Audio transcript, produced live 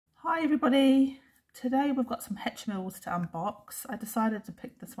Hi everybody, today we've got some Hatchimals to unbox. I decided to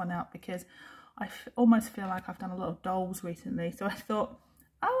pick this one out because I almost feel like I've done a lot of dolls recently, so I thought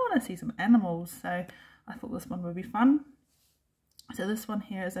I want to see some animals, so I thought this one would be fun. So this one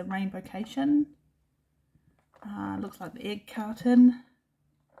here is a rainbowcation. Looks like the egg carton,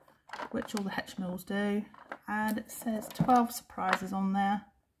 which all the Hatchimals do, and it says 12 surprises on there,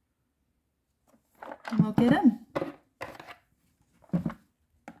 and we'll get in.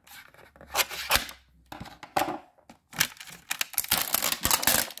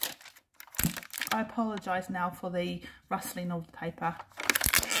 I apologise now for the rustling of the paper.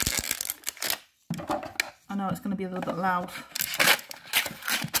 I know it's going to be a little bit loud.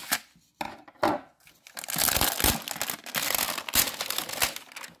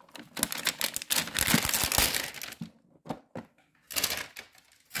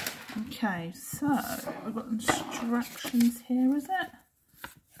 Okay, so we've got instructions here, is it?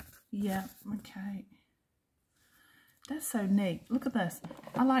 Yeah, okay. That's so neat. Look at this.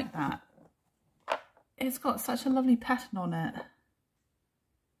 I like that. It's got such a lovely pattern on it.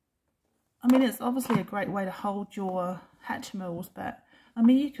 I mean, it's obviously a great way to hold your Hatchimals, but I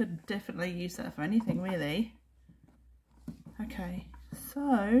mean, you could definitely use that for anything, really. Okay,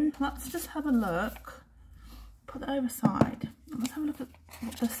 so let's just have a look. Put that over side. Let's have a look at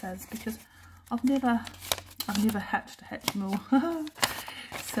what this says, because I've never hatched a Hatchimal.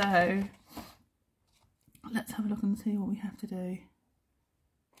 So let's have a look and see what we have to do.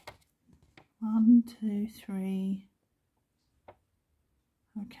 1, 2, 3.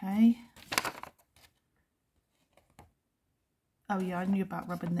 Okay. Oh yeah, I knew about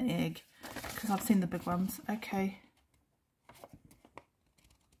rubbing the egg because I've seen the big ones. Okay.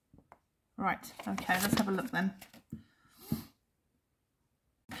 Right, okay, let's have a look then.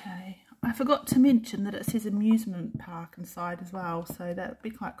 Okay, I forgot to mention that it says amusement park inside as well, so that would be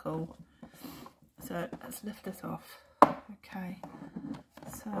quite cool. So let's lift this off. Okay,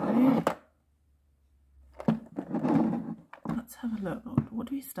 so let's have a look. What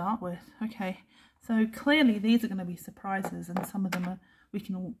do we start with? Okay, so clearly these are going to be surprises, and some of them are we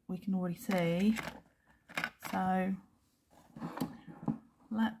can already see. So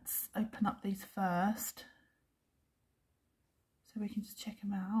let's open up these first, so we can just check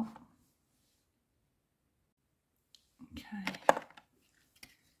them out. Okay.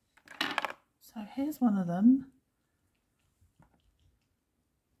 So here's one of them.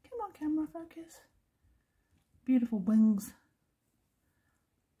 Come on, camera, focus. Beautiful wings.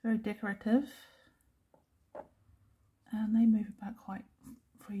 Very decorative. And they move about quite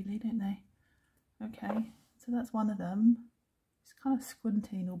freely, don't they? Okay, so that's one of them. It's kind of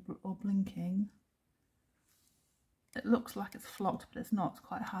squinting or blinking. It looks like it's flocked, but it's not. It's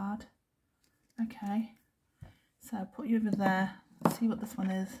quite hard. Okay, so I'll put you over there. See what this one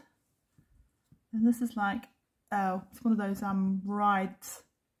is. And this is like, oh, it's one of those rides,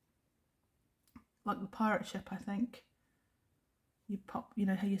 like the pirate ship, I think. You pop, you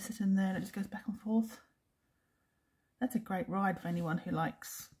know how you sit in there and it just goes back and forth. That's a great ride for anyone who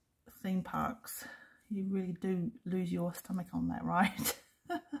likes theme parks. You really do lose your stomach on that ride.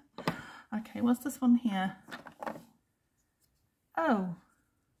 Okay, what's this one here? Oh,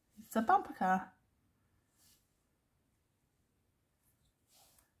 it's a bumper car.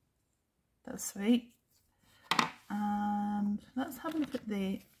 That's sweet. And let's have a look at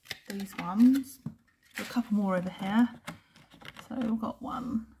these ones. There's a couple more over here. So we've got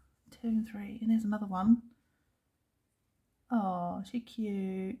 1, 2, and 3, and there's another one. Oh, she's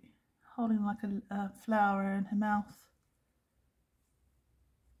cute. Holding like a flower in her mouth.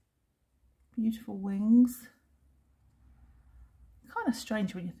 Beautiful wings. Kind of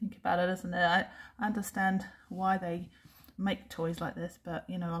strange when you think about it, isn't it? I understand why they make toys like this, but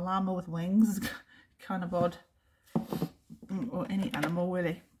you know, a llama with wings is kind of odd. Or any animal,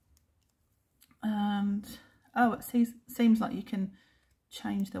 really. And oh, it seems like you can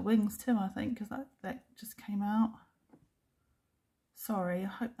change the wings too, I think, because that just came out. Sorry, I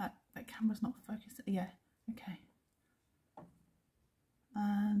hope that camera's not focused. Yeah, okay.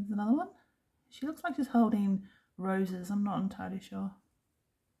 And another one. She looks like she's holding roses. I'm not entirely sure.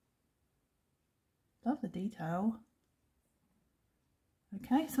 Love the detail.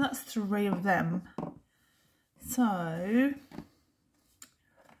 Okay, so that's 3 of them. So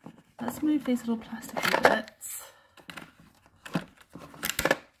let's move these little plastic bits.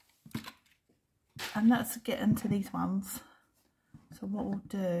 And let's get into these ones. So what we'll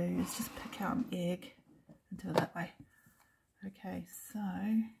do is just pick out an egg and do it that way. Okay, so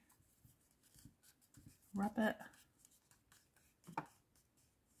rub it.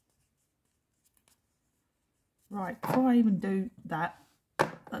 Right, before I even do that,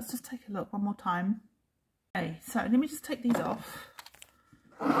 let's just take a look one more time. Okay, so let me just take these off.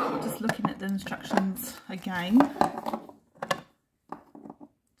 Just looking at the instructions again.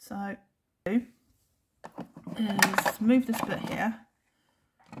 So, is move this bit here.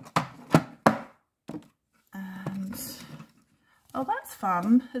 And, oh, that's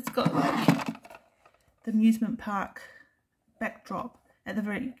fun. It's got like the amusement park backdrop at the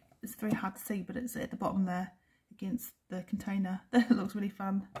very, it's very hard to see, but it's at the bottom there against the container. That looks really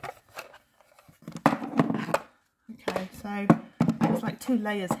fun. Okay, so there's like 2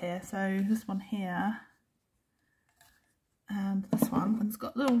 layers here. So this one here and this one, and it's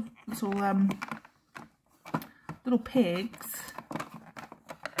got little pigs.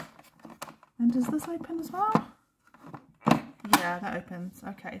 And does this open as well? Yeah, that opens.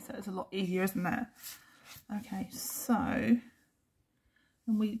 Okay, so it's a lot easier, isn't it? Okay, so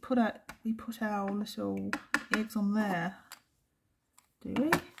and we put our little eggs on there, do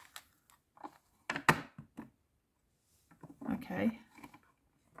we? Okay.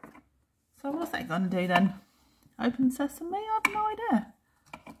 So what's that going to do then? Open sesame? I have no idea.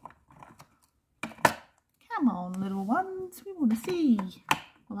 Come on, little ones. We want to see.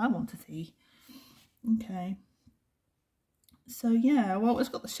 Well, I want to see. Okay. So yeah, well, it's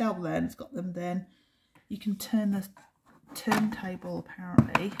got the shell there and it's got them then. You can turn the turntable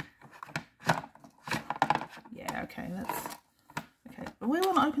apparently. Yeah, okay, but we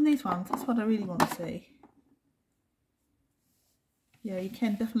want to open these ones. That's what I really want to see. Yeah, you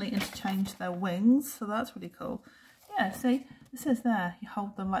can definitely interchange their wings, so that's really cool. Yeah, see, it says there, you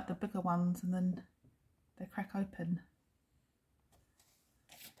hold them like the bigger ones and then they crack open.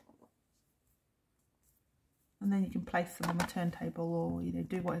 And then you can place them on the turntable or, you know,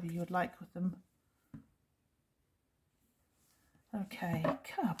 do whatever you would like with them. Okay,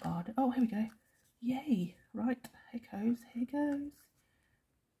 cardboard. Oh, here we go. Yay. Right, here goes, here goes.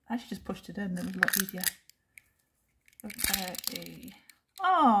 I actually just pushed it in, it was a lot easier. Okay.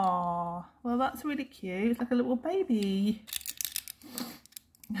 Oh, well, that's really cute. It's like a little baby.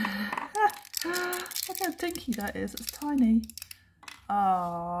 Look how dinky that is. It's tiny.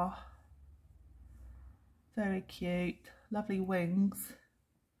 Oh, very cute. Lovely wings.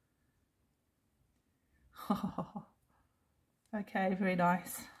 Okay, very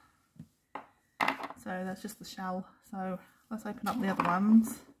nice. So that's just the shell. So let's open up the other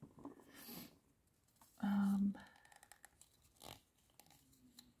ones.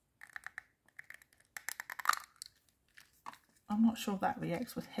 I'm not sure if that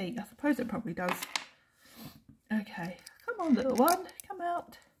reacts with heat. I suppose it probably does. Okay, come on, little one, come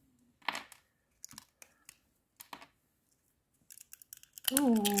out.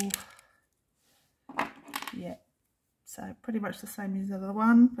 Oh, yeah. So pretty much the same as the other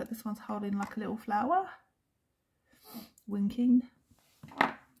one, but this one's holding like a little flower, winking.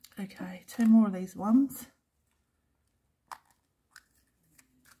 Okay, 2 more of these ones.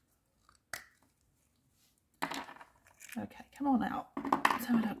 Okay, come on out. Let's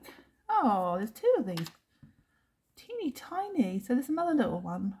have a look. Oh, there's 2 of these. Teeny tiny. So there's another little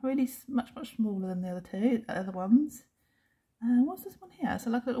one. Really much smaller than the other ones. And what's this one here? So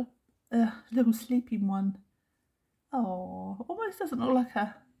like a little sleeping one. Oh, almost doesn't look like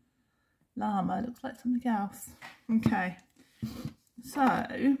a llama. It looks like something else. Okay. So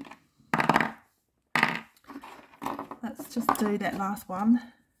let's just do that last one.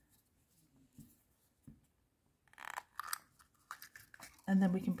 And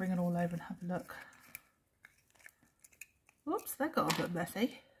then we can bring it all over and have a look. Whoops, that got a bit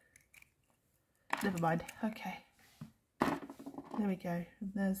messy. Never mind. Okay. There we go.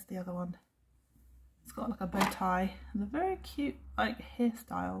 And there's the other one. It's got like a bow tie and a very cute like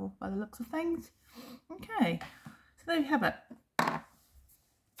hairstyle by the looks of things. Okay. So there we have it.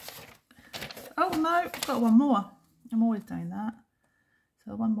 Oh no, I've got one more. I'm always doing that.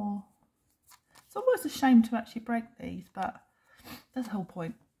 So one more. It's almost a shame to actually break these, but that's the whole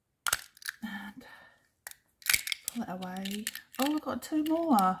point. And pull it away. Oh, we've got 2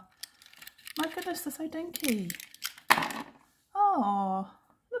 more. My goodness, they're so dinky. Oh,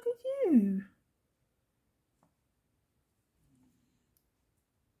 look at you.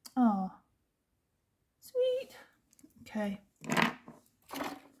 Oh, sweet. Okay.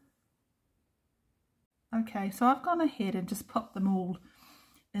 Okay, so I've gone ahead and just popped them all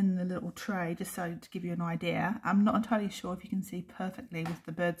in the little tray just so to give you an idea. I'm not entirely sure if you can see perfectly with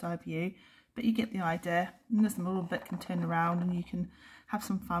the bird's eye view, but you get the idea. And this little bit can turn around and you can have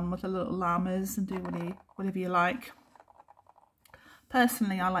some fun with the little llamas and do whatever you like.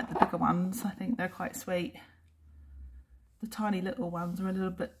 Personally, I like the bigger ones. I think they're quite sweet. The tiny little ones are a little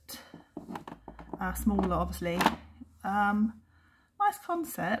bit smaller, obviously. My nice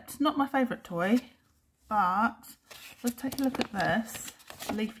concept. Not my favourite toy, but let's take a look at this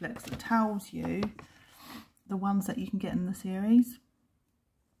leaflet that tells you the ones that you can get in the series.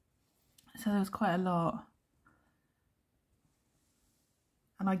 So there's quite a lot.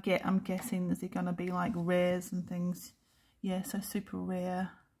 And I'm guessing, is it going to be like rares and things? Yeah, so super rare,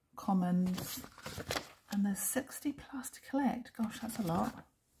 commons. And there's 60 plus to collect. Gosh, that's a lot.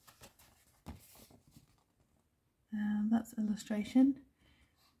 And that's illustration.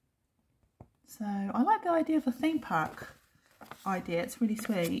 So I like the idea of a theme park idea. It's really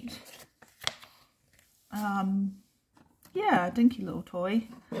sweet. Yeah, a dinky little toy.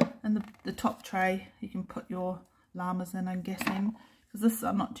 And the top tray, you can put your llamas in, I'm guessing. Because this,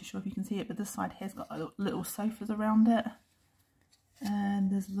 I'm not too sure if you can see it, but this side here's got little sofas around it.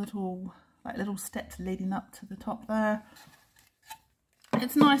 And there's little steps leading up to the top there.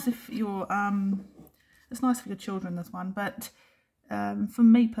 It's nice if you're, it's nice for your children, this one, but for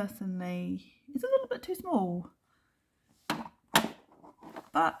me personally, it's a little bit too small.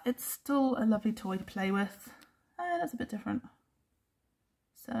 But it's still a lovely toy to play with. That's a bit different.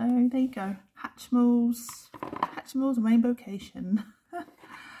 So there you go, Hatchimals Rainbowcation.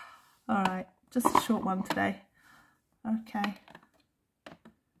 Alright, just a short one today. Okay.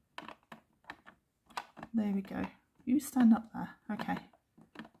 There we go. You stand up there. Okay.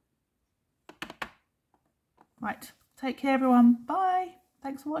 Right. Take care, everyone. Bye.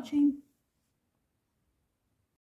 Thanks for watching.